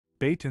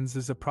Batanes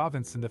is a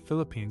province in the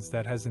Philippines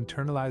that has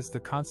internalized the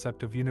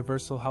concept of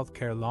universal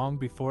healthcare long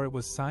before it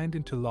was signed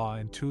into law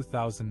in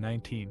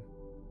 2019.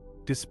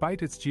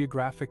 Despite its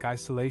geographic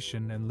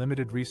isolation and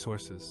limited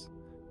resources,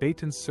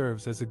 Batanes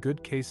serves as a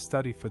good case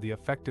study for the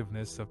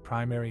effectiveness of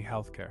primary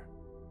healthcare.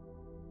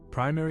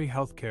 Primary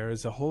healthcare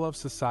is a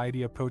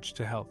whole-of-society approach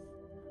to health,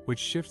 which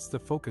shifts the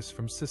focus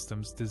from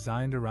systems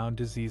designed around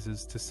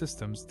diseases to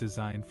systems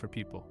designed for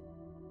people.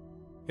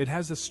 It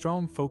has a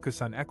strong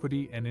focus on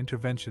equity and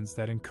interventions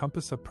that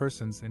encompass a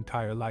person's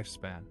entire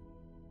lifespan.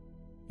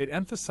 It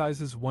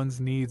emphasizes one's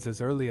needs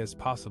as early as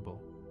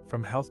possible,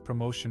 from health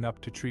promotion up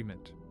to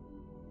treatment.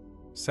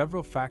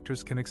 Several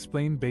factors can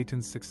explain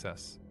Batanes'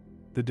 success.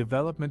 The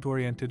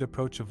development-oriented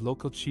approach of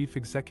local chief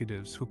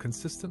executives who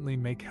consistently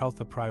make health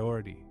a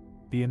priority,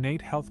 the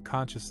innate health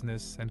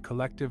consciousness and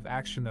collective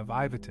action of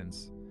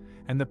Ivatans,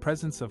 and the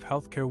presence of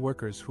healthcare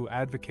workers who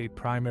advocate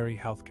primary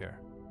healthcare.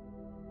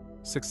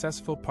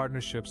 Successful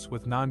partnerships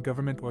with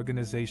non-government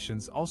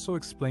organizations also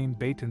explain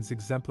Batanes'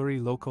 exemplary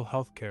local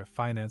healthcare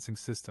financing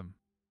system.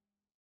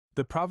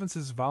 The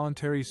province's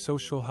voluntary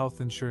social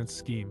health insurance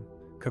scheme,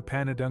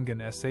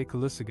 Kapanadungan sa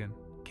Kalusugan,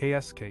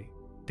 KSK,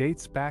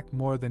 dates back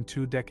more than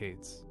 2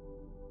 decades.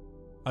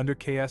 Under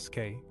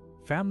KSK,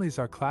 families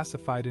are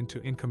classified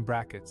into income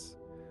brackets,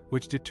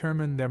 which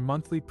determine their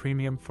monthly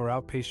premium for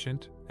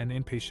outpatient and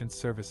inpatient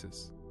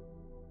services.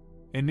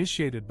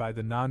 Initiated by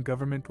the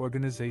non-government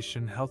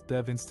organization Health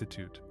Dev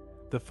Institute,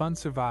 the fund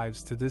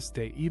survives to this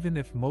day even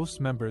if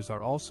most members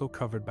are also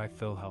covered by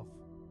PhilHealth.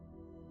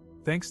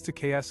 Thanks to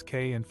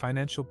KSK and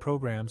financial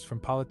programs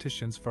from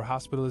politicians for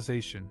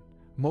hospitalization,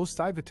 most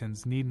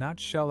Ivatans need not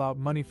shell out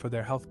money for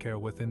their healthcare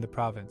within the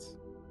province.